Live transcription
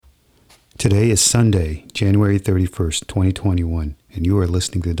Today is Sunday, January 31st, 2021, and you are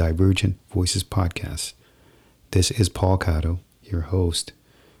listening to the Divergent Voices podcast. This is Paul Cotto, your host,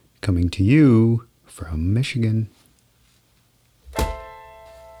 coming to you from Michigan.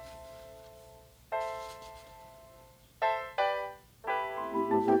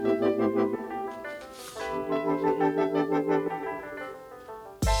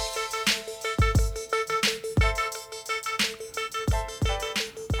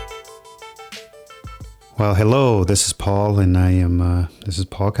 Well, hello, this is Paul, and this is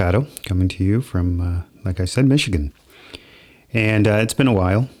Paul Cotto, coming to you from, like I said, Michigan. And it's been a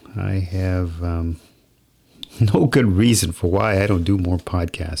while. I have no good reason for why I don't do more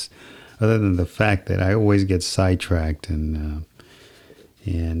podcasts, other than the fact that I always get sidetracked, and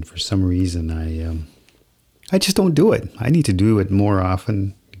for some reason I just don't do it. I need to do it more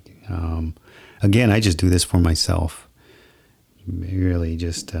often. Again, I just do this for myself. Really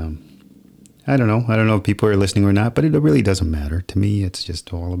just... I don't know if people are listening or not, but it really doesn't matter. To me, it's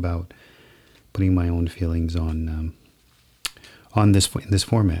just all about putting my own feelings on this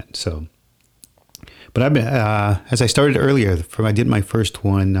format. So, but I've been, as I started earlier, I did my first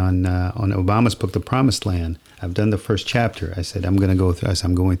one on Obama's book, The Promised Land. I've done the first chapter. I said I'm going to go through as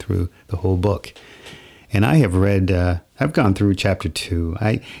I'm going through the whole book, and I have read. I've gone through chapter 2.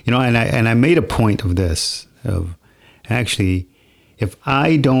 I made a point of this of actually, if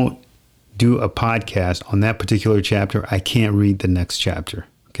I don't do a podcast on that particular chapter, I can't read the next chapter.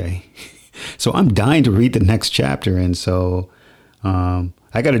 Okay. So I'm dying to read the next chapter. And so, I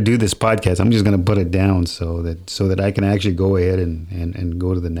got to do this podcast. I'm just going to put it down so that I can actually go ahead and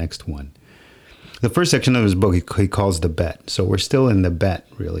go to the next one. The first section of his book, he calls the bet. So we're still in the bet,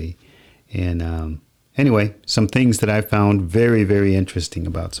 really. And, anyway, some things that I found very, very interesting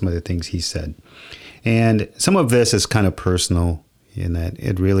about some of the things he said. And some of this is kind of personal, in that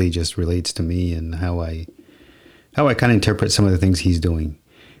it really just relates to me and how I kind of interpret some of the things he's doing.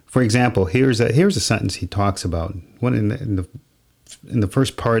 For example, here's a sentence he talks about. One in the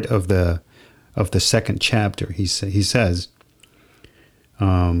first part of the second chapter, he says,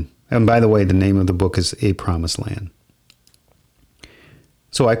 and by the way, the name of the book is A Promised Land.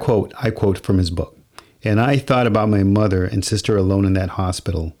 So I quote from his book. "And I thought about my mother and sister alone in that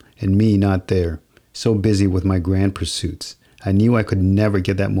hospital, and me not there, so busy with my grand pursuits. I knew I could never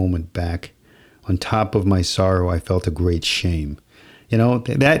get that moment back. On top of my sorrow, I felt a great shame." You know,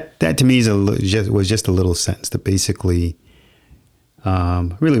 that to me was just a little sentence that basically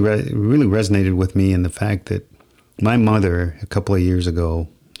really resonated with me, in the fact that my mother, a couple of years ago,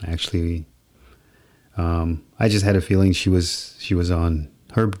 actually, I just had a feeling she was on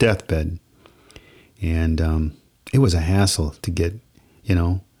her deathbed, and it was a hassle to get,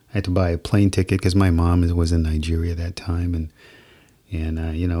 I had to buy a plane ticket because my mom was in Nigeria at that time, and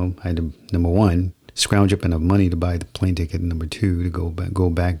I had to, number one, scrounge up enough money to buy the plane ticket, and number two, to go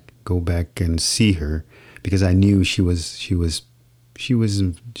back and see her, because I knew she was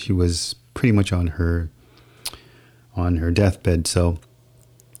pretty much on her deathbed. So,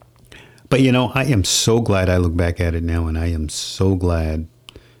 but I am so glad I look back at it now, and I am so glad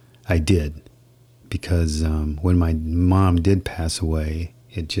I did, because when my mom did pass away,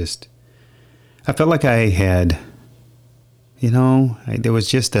 I felt like I had, there was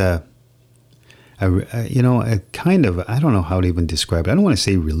just a kind of, I don't know how to even describe it. I don't want to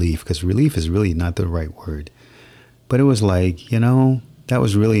say relief, because relief is really not the right word. But it was like, that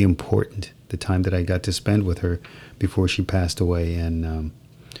was really important, the time that I got to spend with her before she passed away. And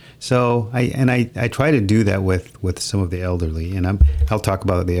so I try to do that with some of the elderly. And I'll talk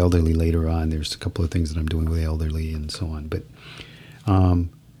about the elderly later on. There's a couple of things that I'm doing with the elderly and so on. But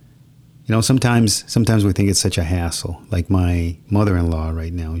sometimes we think it's such a hassle. Like my mother-in-law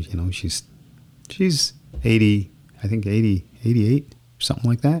right now, she's 80, I think 88, something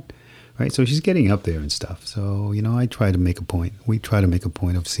like that, right? So she's getting up there and stuff. So, I try to make a point. We try to make a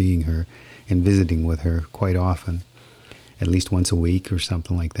point of seeing her and visiting with her quite often, at least once a week or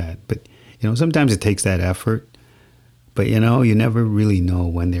something like that. But, sometimes it takes that effort. But, you never really know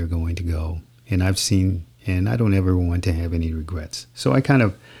when they're going to go. And and I don't ever want to have any regrets. So I kind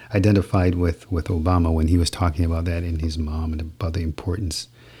of identified with Obama when he was talking about that, and his mom, and about the importance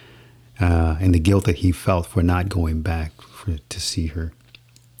and the guilt that he felt for not going back to see her.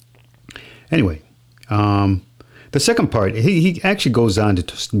 Anyway, the second part, he actually goes on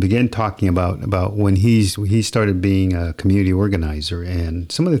to begin talking about when he started being a community organizer,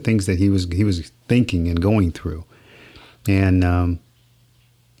 and some of the things that he was thinking and going through. And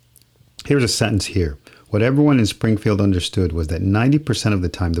here's a sentence here. "What everyone in Springfield understood was that 90% of the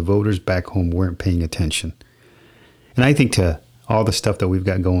time the voters back home weren't paying attention." And I think to all the stuff that we've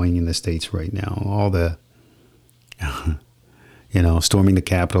got going in the States right now, all the, storming the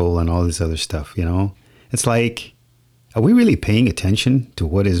Capitol and all this other stuff, It's like, are we really paying attention to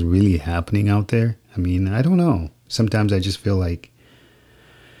what is really happening out there? I mean, I don't know. Sometimes I just feel like,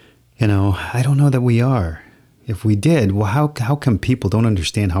 I don't know that we are. If we did, well, how come people don't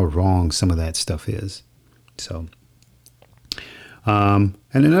understand how wrong some of that stuff is? So, and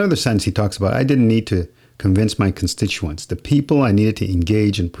in another sense, he talks about, I didn't need to convince my constituents. The people I needed to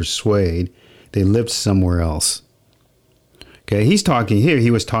engage and persuade, they lived somewhere else. Okay, he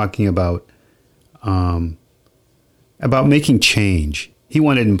was talking about making change. He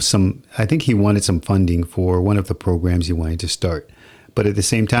wanted he wanted some funding for one of the programs he wanted to start. But at the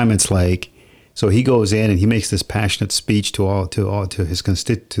same time, it's like, so he goes in and he makes this passionate speech to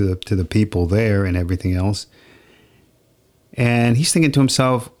the people there and everything else. And he's thinking to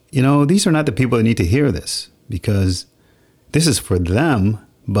himself, these are not the people that need to hear this, because this is for them.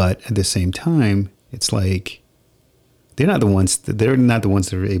 But at the same time, it's like they're not the ones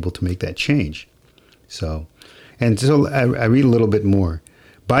that are able to make that change. So I read a little bit more.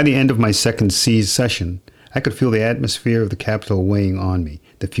 By the end of my second session, I could feel the atmosphere of the Capitol weighing on me,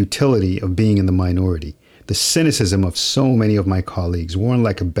 the futility of being in the minority, the cynicism of so many of my colleagues worn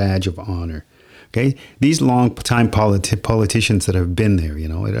like a badge of honor. Okay, these long-time politicians that have been there,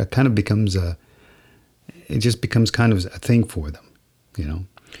 it kind of becomes kind of a thing for them.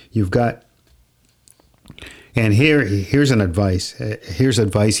 You've got, and here's an advice. Here's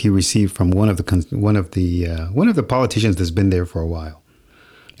advice he received from one of the politicians that's been there for a while.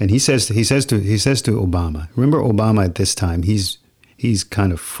 And he says to Obama, remember Obama at this time, he's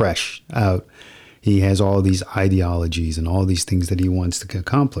kind of fresh out. He has all these ideologies and all these things that he wants to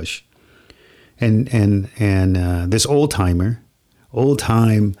accomplish. And this old-time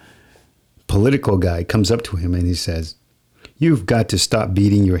political guy comes up to him and he says, "You've got to stop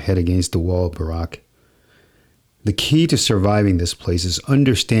beating your head against the wall, Barack. The key to surviving this place is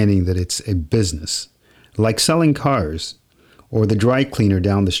understanding that it's a business, like selling cars or the dry cleaner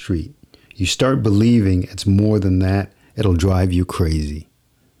down the street. You start believing it's more than that, it'll drive you crazy."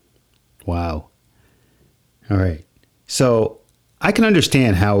 Wow. All right. So I can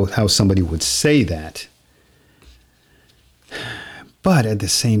understand how somebody would say that. But at the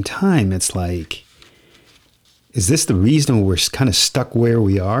same time, it's like, is this the reason we're kind of stuck where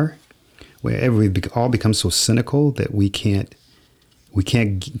we are? Where we all become so cynical that we can't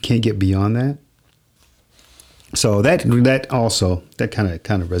get beyond that? So that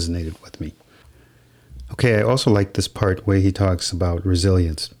kind of resonated with me. Okay, I also like this part where he talks about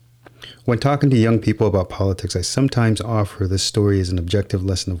resilience. When talking to young people about politics, I sometimes offer this story as an objective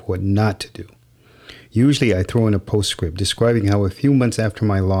lesson of what not to do. Usually I throw in a postscript describing how a few months after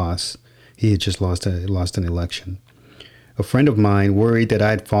my loss, he had just lost an election. A friend of mine, worried that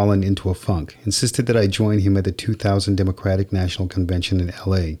I had fallen into a funk, insisted that I join him at the 2000 Democratic National Convention in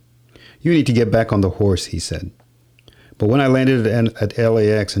L.A. "You need to get back on the horse," he said. But when I landed at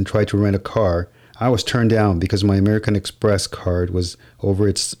LAX and tried to rent a car, I was turned down because my American Express card was over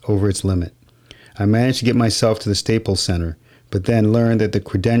its limit. I managed to get myself to the Staples Center, but then learned that the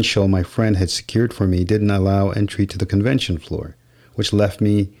credential my friend had secured for me didn't allow entry to the convention floor, which left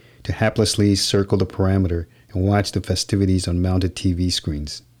me to haplessly circle the perimeter and watch the festivities on mounted TV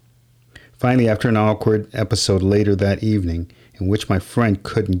screens. Finally, after an awkward episode later that evening, in which my friend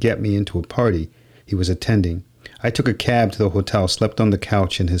couldn't get me into a party he was attending, I took a cab to the hotel, slept on the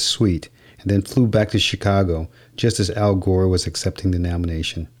couch in his suite, and then flew back to Chicago just as Al Gore was accepting the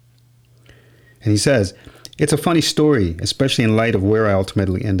nomination. And he says, "It's a funny story, especially in light of where I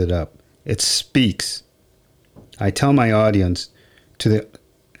ultimately ended up. It speaks. I tell my audience to the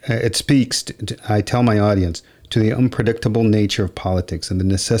unpredictable nature of politics and the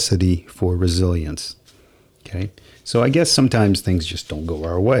necessity for resilience." Okay, so I guess sometimes things just don't go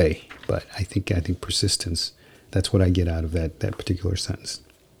our way, but I think persistence. That's what I get out of that particular sentence.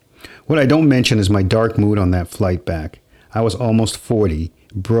 What I don't mention is my dark mood on that flight back. I was almost 40,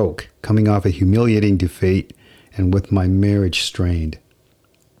 broke, coming off a humiliating defeat, and with my marriage strained.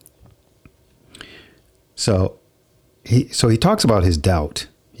 So he talks about his doubt.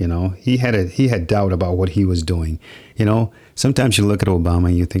 He had doubt about what he was doing. Sometimes you look at Obama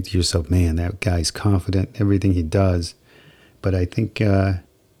and you think to yourself, man, that guy's confident in everything he does. But I think, I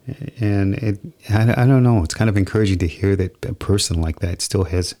don't know, it's kind of encouraging to hear that a person like that still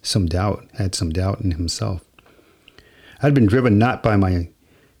had some doubt in himself. I'd been driven not by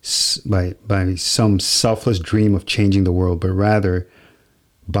some selfless dream of changing the world, but rather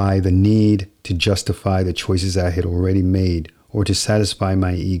by the need to justify the choices I had already made, or to satisfy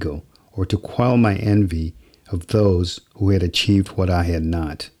my ego, or to quell my envy of those who had achieved what I had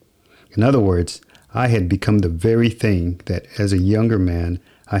not. In other words, I had become the very thing that as a younger man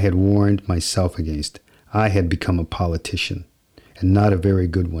I had warned myself against. I had become a politician, and not a very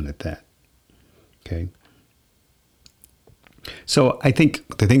good one at that. Okay? So I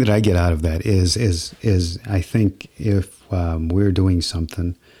think the thing that I get out of that is I think if we're doing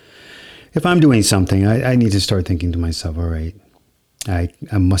something, if I'm doing something, I need to start thinking to myself, all right, I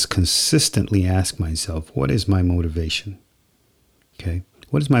must consistently ask myself, what is my motivation? Okay?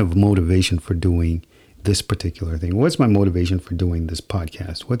 What is my motivation for doing this particular thing? What's my motivation for doing this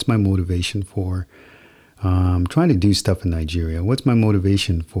podcast? What's my motivation for trying to do stuff in Nigeria? What's my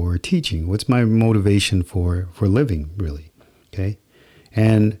motivation for teaching? What's my motivation for living, really? Okay?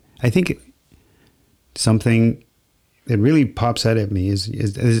 And I think something that really pops out at me is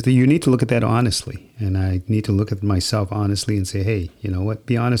that you need to look at that honestly. And I need to look at myself honestly and say, hey, you know what?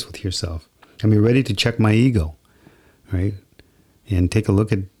 Be honest with yourself. Am I ready to check my ego, right? And take a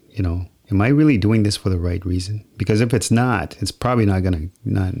look at, am I really doing this for the right reason? Because if it's not, it's probably not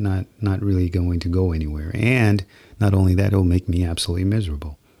really going to go anywhere. And not only that, it'll make me absolutely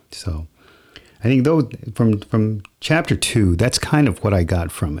miserable. So I think though from chapter 2, that's kind of what I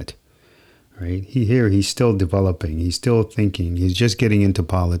got from it. Right? He's still developing. He's still thinking. He's just getting into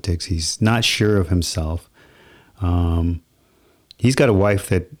politics. He's not sure of himself. He's got a wife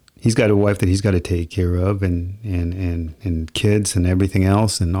that he's got to take care of, and kids and everything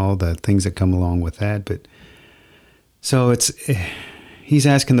else, and all the things that come along with that. But so he's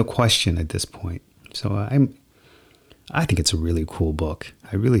asking the question at this point. So I think it's a really cool book.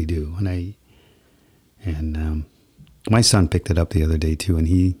 I really do, and my son picked it up the other day too, and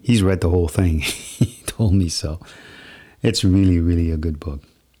he's read the whole thing. He told me so. It's really, really a good book.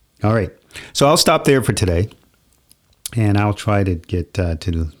 All right, so I'll stop there for today, and I'll try to get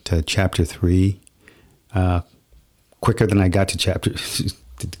to chapter 3 quicker than I got to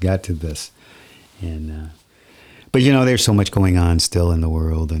this. And but there's so much going on still in the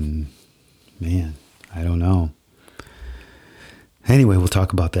world, and man, I don't know. Anyway, we'll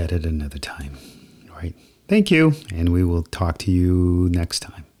talk about that at another time. All right. Thank you, and we will talk to you next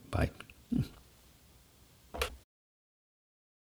time. Bye.